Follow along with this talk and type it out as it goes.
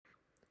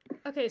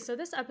Okay, so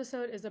this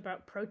episode is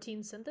about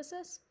protein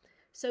synthesis.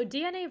 So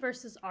DNA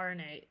versus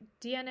RNA.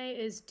 DNA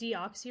is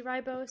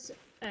deoxyribose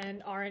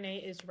and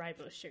RNA is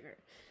ribose sugar.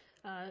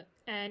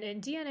 And in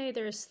DNA,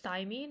 there's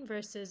thymine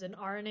versus in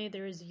RNA,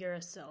 there is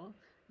uracil.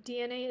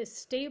 DNA is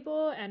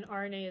stable and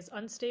RNA is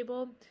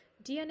unstable.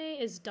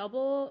 DNA is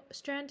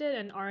double-stranded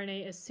and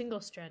RNA is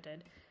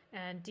single-stranded.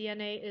 And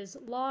DNA is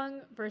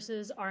long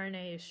versus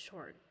RNA is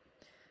short.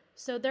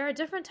 So there are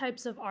different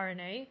types of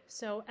RNA.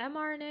 So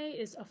mRNA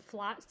is a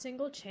flat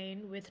single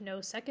chain with no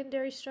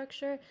secondary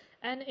structure,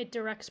 and it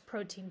directs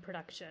protein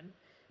production.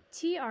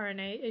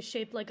 tRNA is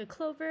shaped like a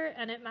clover,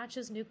 and it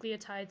matches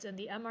nucleotides in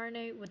the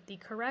mRNA with the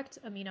correct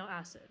amino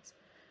acids.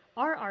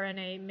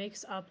 rRNA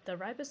makes up the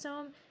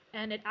ribosome,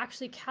 and it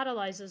actually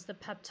catalyzes the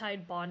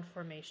peptide bond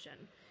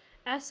formation.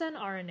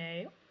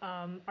 snRNA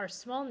are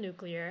small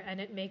nuclear, and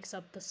it makes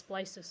up the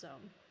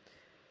spliceosome.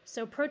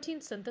 So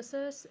protein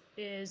synthesis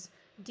is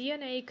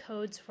DNA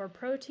codes for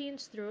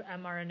proteins through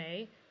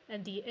mRNA,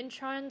 and the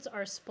introns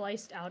are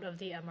spliced out of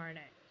the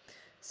mRNA.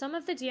 Some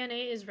of the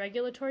DNA is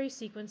regulatory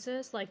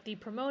sequences like the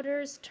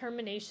promoters,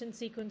 termination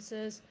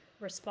sequences,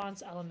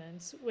 response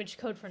elements, which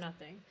code for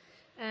nothing.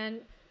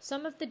 And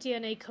some of the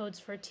DNA codes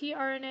for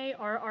tRNA,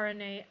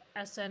 rRNA,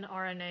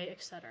 snRNA,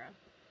 etc.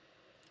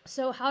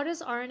 So how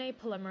does RNA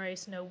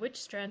polymerase know which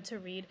strand to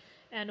read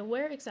and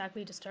where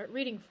exactly to start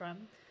reading from?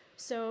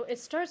 So it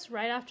starts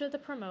right after the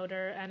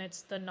promoter, and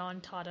it's the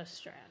non-TATA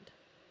strand.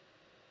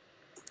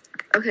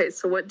 Okay,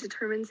 so what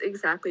determines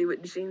exactly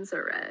what genes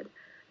are read?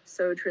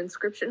 So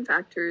transcription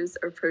factors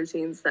are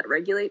proteins that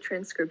regulate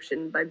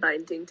transcription by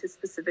binding to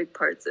specific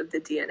parts of the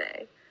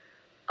DNA.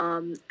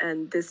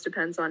 And this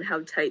depends on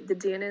how tight the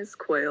DNA is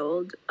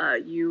coiled,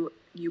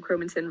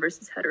 euchromatin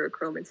versus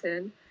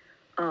heterochromatin,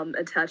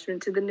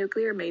 attachment to the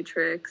nuclear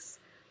matrix,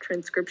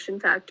 transcription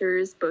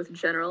factors, both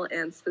general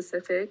and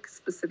specific.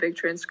 Specific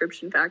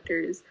transcription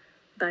factors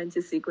bind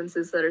to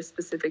sequences that are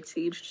specific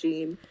to each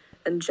gene,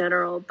 and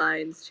general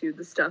binds to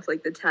the stuff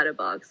like the TATA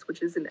box,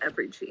 which is in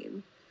every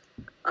gene.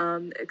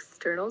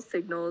 External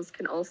signals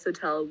can also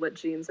tell what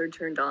genes are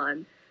turned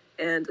on,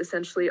 and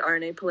essentially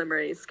RNA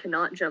polymerase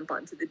cannot jump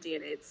onto the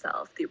DNA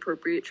itself. The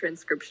appropriate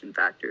transcription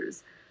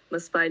factors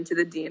must bind to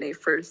the DNA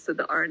first so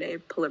the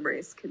RNA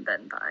polymerase can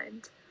then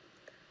bind.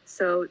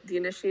 So the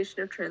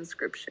initiation of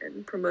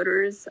transcription.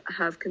 Promoters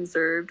have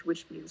conserved,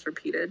 which means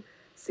repeated,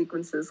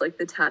 sequences like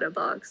the TATA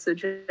box, so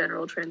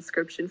general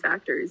transcription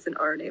factors and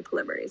RNA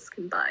polymerase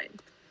can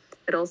bind.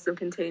 It also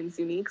contains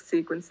unique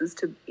sequences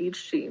to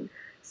each gene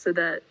so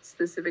that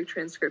specific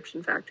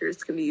transcription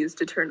factors can be used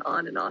to turn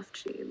on and off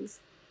genes.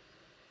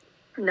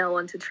 Now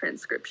on to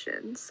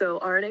transcription. So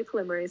RNA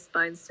polymerase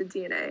binds to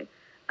DNA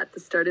at the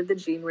start of the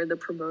gene where the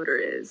promoter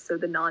is, so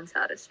the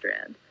non-TATA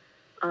strand.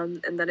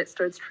 And then it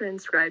starts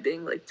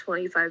transcribing like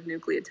 25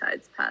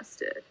 nucleotides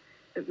past it.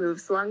 It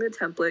moves along the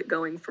template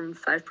going from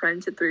 5'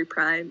 to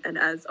 3', and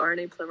as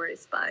RNA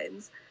polymerase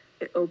binds,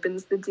 it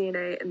opens the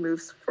DNA and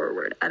moves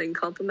forward, adding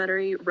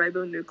complementary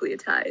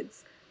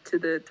ribonucleotides to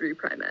the 3'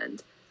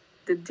 end.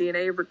 The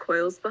DNA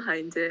recoils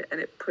behind it,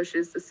 and it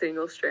pushes the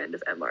single strand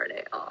of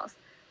mRNA off,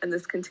 and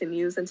this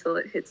continues until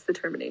it hits the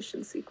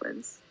termination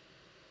sequence.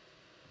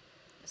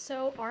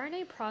 So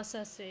RNA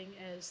processing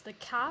is the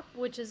cap,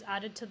 which is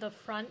added to the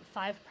front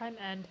 5'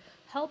 end,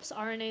 helps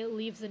RNA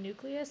leave the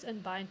nucleus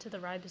and bind to the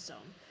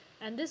ribosome.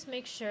 And this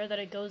makes sure that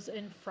it goes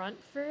in front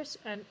first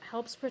and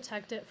helps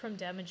protect it from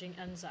damaging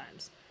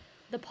enzymes.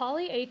 The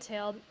poly A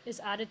tail is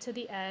added to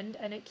the end,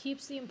 and it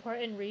keeps the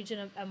important region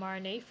of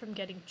mRNA from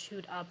getting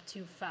chewed up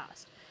too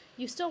fast.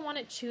 You still want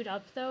it chewed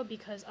up though,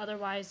 because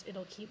otherwise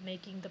it'll keep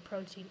making the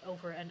protein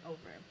over and over.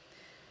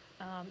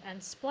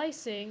 And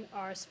splicing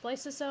are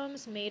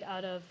spliceosomes made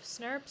out of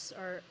SNRPs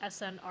or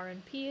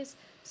snRNPs,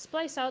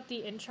 splice out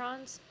the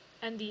introns,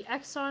 and the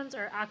exons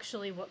are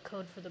actually what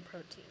code for the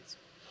proteins.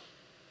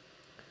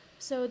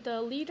 So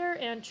the leader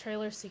and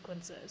trailer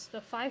sequences, the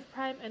 5'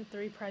 and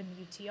 3'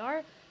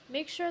 UTR,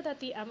 make sure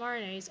that the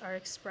mRNAs are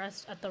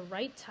expressed at the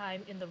right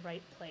time in the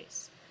right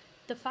place.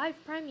 The 5'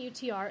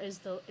 UTR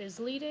is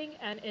leading,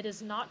 and it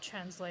is not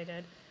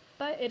translated,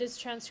 but it is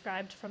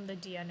transcribed from the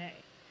DNA.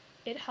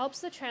 It helps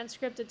the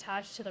transcript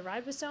attach to the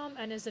ribosome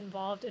and is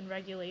involved in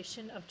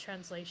regulation of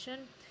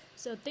translation,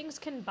 so things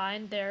can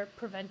bind there,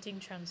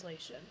 preventing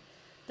translation.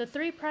 The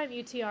 3'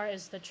 UTR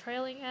is the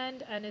trailing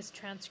end and is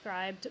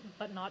transcribed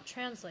but not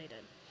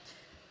translated.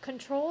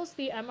 Controls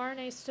the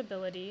mRNA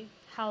stability,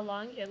 how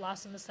long it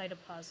lasts in the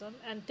cytoplasm,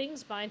 and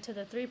things bind to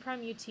the 3'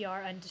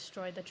 UTR and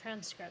destroy the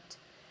transcript.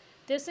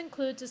 This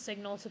includes a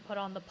signal to put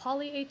on the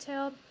poly A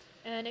tail,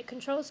 and it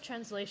controls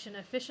translation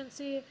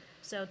efficiency,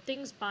 so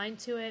things bind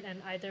to it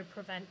and either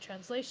prevent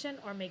translation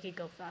or make it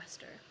go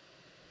faster.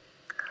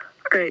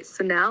 All right,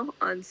 so now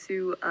on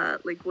to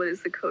what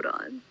is the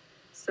codon?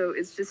 So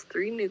it's just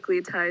 3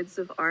 nucleotides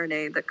of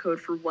RNA that code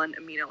for 1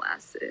 amino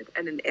acid,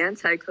 and an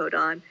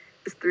anti-codon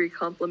is 3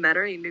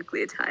 complementary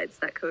nucleotides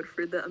that code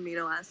for the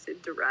amino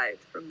acid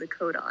derived from the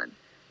codon.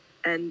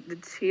 And the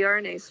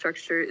tRNA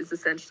structure is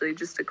essentially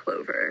just a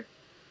clover.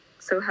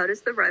 So how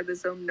does the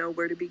ribosome know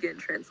where to begin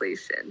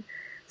translation?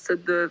 So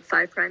the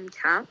 5'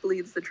 cap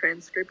leads the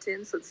transcript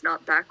in, so it's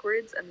not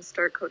backwards, and the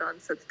start codon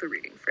sets the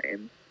reading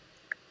frame.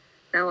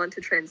 Now on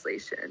to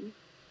translation.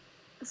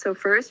 So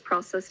first,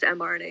 processed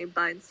mRNA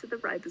binds to the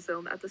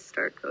ribosome at the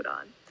start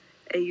codon,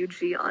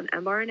 AUG on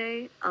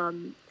mRNA,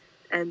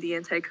 and the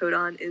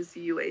anti-codon is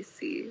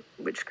UAC,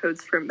 which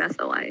codes for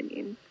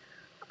methionine.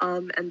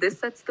 And this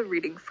sets the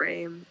reading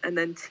frame, and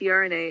then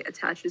tRNA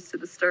attaches to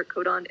the start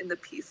codon in the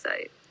P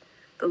site.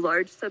 The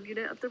large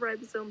subunit of the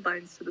ribosome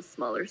binds to the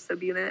smaller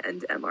subunit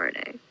and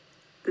mRNA.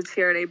 The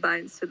tRNA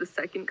binds to the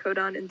second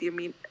codon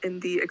in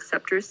the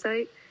acceptor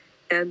site,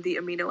 and the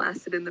amino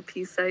acid in the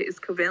P site is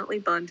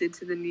covalently bonded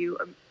to the new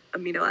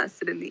amino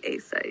acid in the A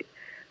site.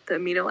 The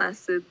amino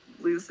acid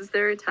loses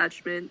their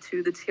attachment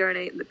to the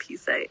tRNA in the P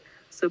site,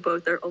 so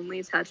both are only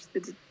attached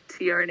to the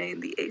tRNA in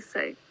the A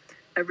site.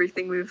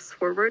 Everything moves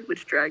forward,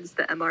 which drags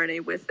the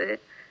mRNA with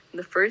it, and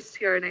the first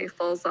tRNA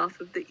falls off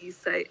of the E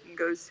site and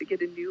goes to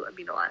get a new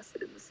amino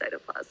acid in the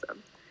cytoplasm.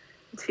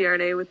 The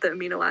tRNA with the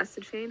amino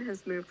acid chain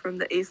has moved from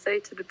the A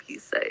site to the P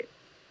site,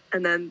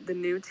 and then the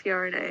new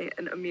tRNA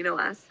and amino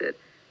acid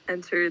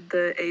entered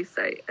the A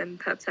site, and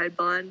peptide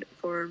bond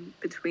formed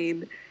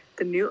between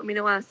the new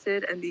amino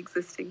acid and the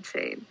existing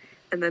chain,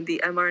 and then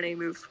the mRNA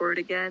moves forward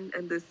again,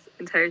 and this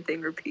entire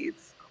thing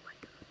repeats. Oh my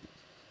God.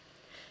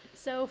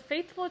 So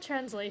faithful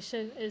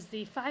translation is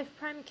the 5'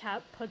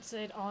 cap puts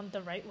it on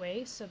the right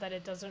way so that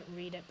it doesn't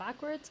read it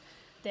backwards.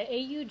 The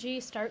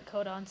AUG start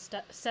codon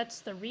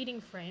sets the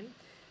reading frame.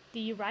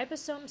 The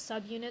ribosome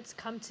subunits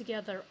come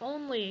together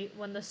only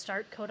when the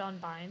start codon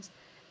binds,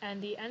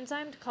 and the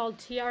enzyme called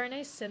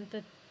tRNA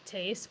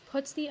synthetase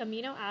puts the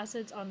amino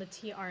acids on the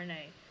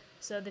tRNA.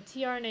 So the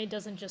tRNA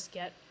doesn't just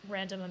get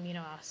random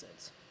amino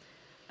acids.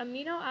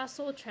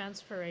 Aminoacyl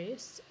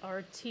transferase,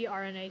 or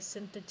tRNA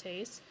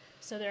synthetase,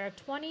 so there are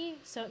 20,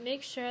 so it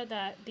makes sure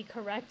that the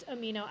correct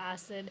amino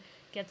acid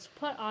gets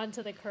put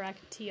onto the correct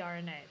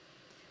tRNA.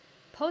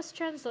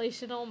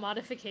 Post-translational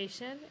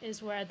modification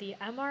is where the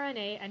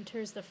mRNA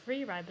enters the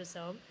free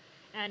ribosome,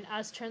 and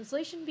as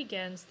translation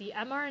begins, the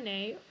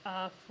mRNA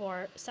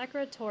for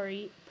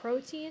secretory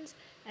proteins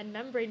and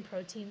membrane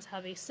proteins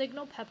have a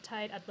signal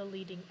peptide at the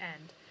leading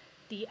end.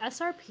 The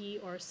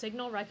SRP, or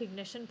signal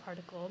recognition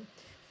particle,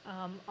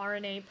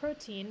 RNA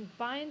protein,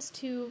 binds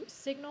to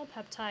signal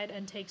peptide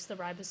and takes the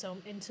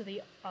ribosome into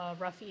the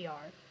rough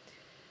ER.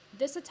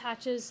 This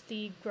attaches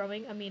the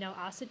growing amino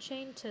acid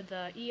chain to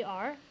the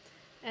ER,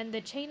 and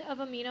the chain of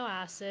amino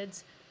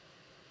acids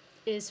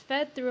is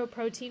fed through a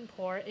protein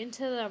pore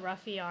into the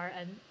rough ER,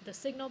 and the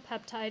signal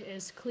peptide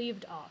is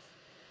cleaved off.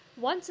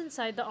 Once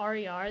inside the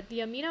RER, the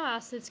amino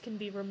acids can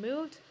be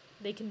removed,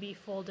 they can be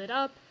folded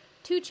up,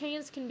 two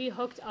chains can be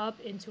hooked up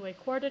into a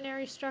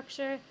quaternary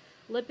structure,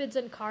 lipids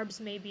and carbs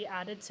may be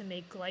added to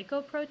make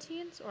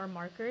glycoproteins or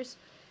markers,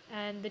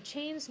 and the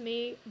chains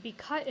may be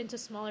cut into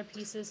smaller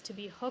pieces to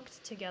be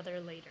hooked together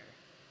later.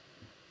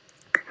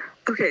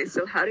 Okay,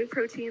 so how do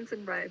proteins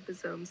and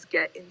ribosomes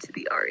get into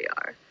the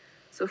RER?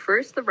 So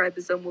first, the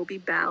ribosome will be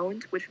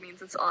bound, which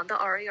means it's on the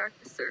RER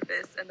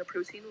surface, and the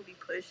protein will be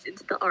pushed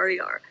into the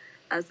RER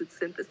as it's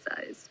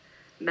synthesized.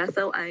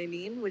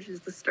 Methionine, which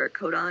is the start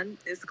codon,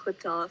 is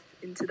clipped off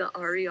into the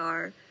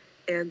RER,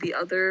 and the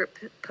other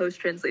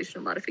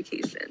post-translational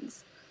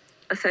modifications.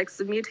 Effects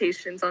of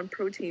mutations on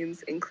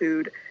proteins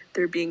include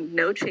there being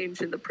no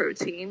change in the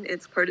protein,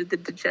 it's part of the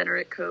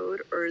degenerate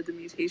code, or the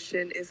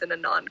mutation is in a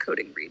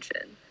non-coding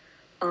region.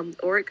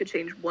 Or it could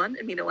change one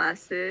amino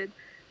acid,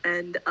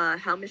 and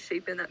how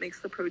misshapen that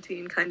makes the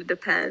protein kind of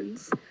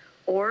depends.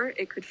 Or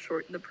it could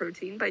shorten the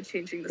protein by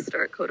changing the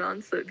start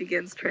codon so it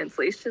begins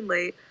translation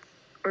late,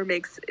 or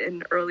makes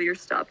an earlier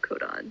stop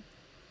codon.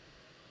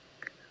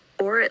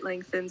 Or it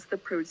lengthens the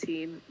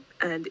protein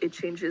and it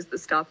changes the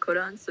stop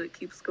codon so it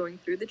keeps going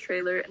through the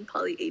trailer and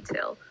poly A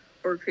tail,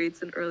 or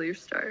creates an earlier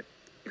start.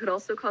 It could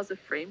also cause a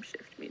frame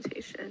shift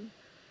mutation.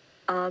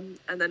 And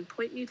then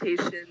point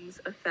mutations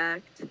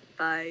affect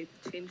by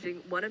changing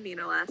one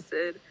amino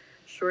acid,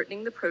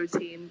 shortening the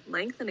protein,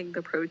 lengthening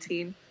the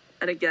protein,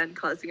 and again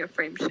causing a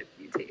frame shift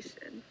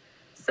mutation.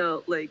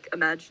 So like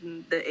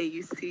imagine the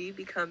AUC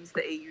becomes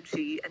the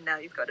AUG, and now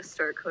you've got a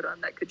start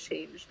codon that could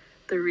change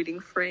the reading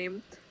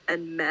frame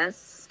and mess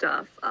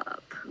stuff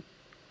up.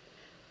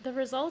 The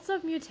results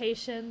of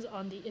mutations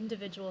on the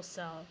individual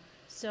cell.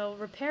 So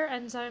repair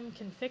enzyme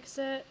can fix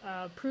it,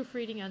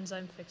 proofreading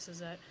enzyme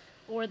fixes it,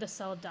 or the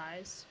cell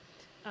dies.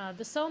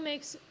 The cell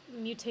makes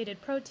mutated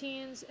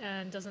proteins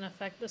and doesn't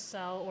affect the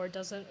cell or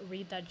doesn't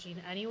read that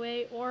gene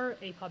anyway, or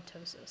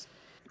apoptosis.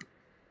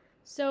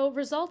 So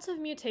results of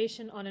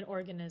mutation on an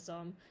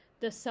organism.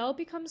 The cell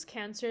becomes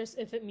cancerous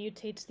if it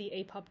mutates the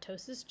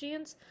apoptosis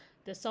genes,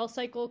 the cell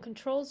cycle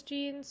controls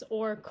genes,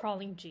 or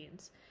crawling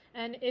genes.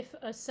 And if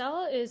a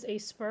cell is a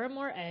sperm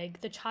or egg,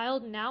 the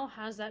child now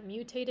has that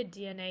mutated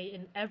DNA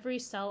in every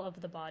cell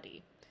of the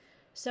body.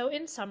 So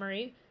in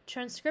summary,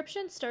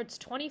 transcription starts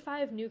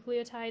 25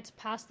 nucleotides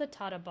past the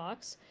Tata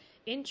box.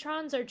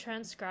 Introns are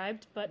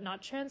transcribed but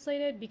not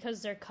translated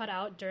because they're cut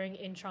out during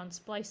intron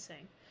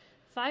splicing.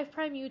 5'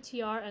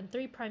 UTR and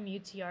 3'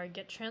 UTR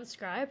get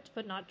transcribed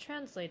but not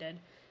translated.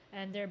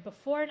 and they're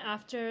before and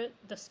after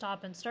the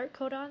stop and start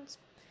codons.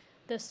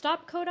 The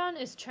stop codon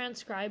is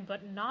transcribed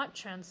but not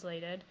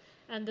translated,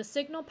 and the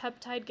signal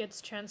peptide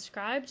gets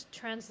transcribed,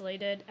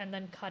 translated, and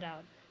then cut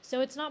out,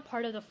 so it's not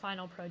part of the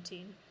final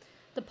protein.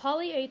 The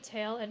poly A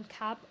tail and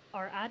cap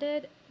are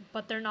added,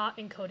 but they're not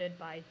encoded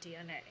by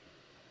DNA.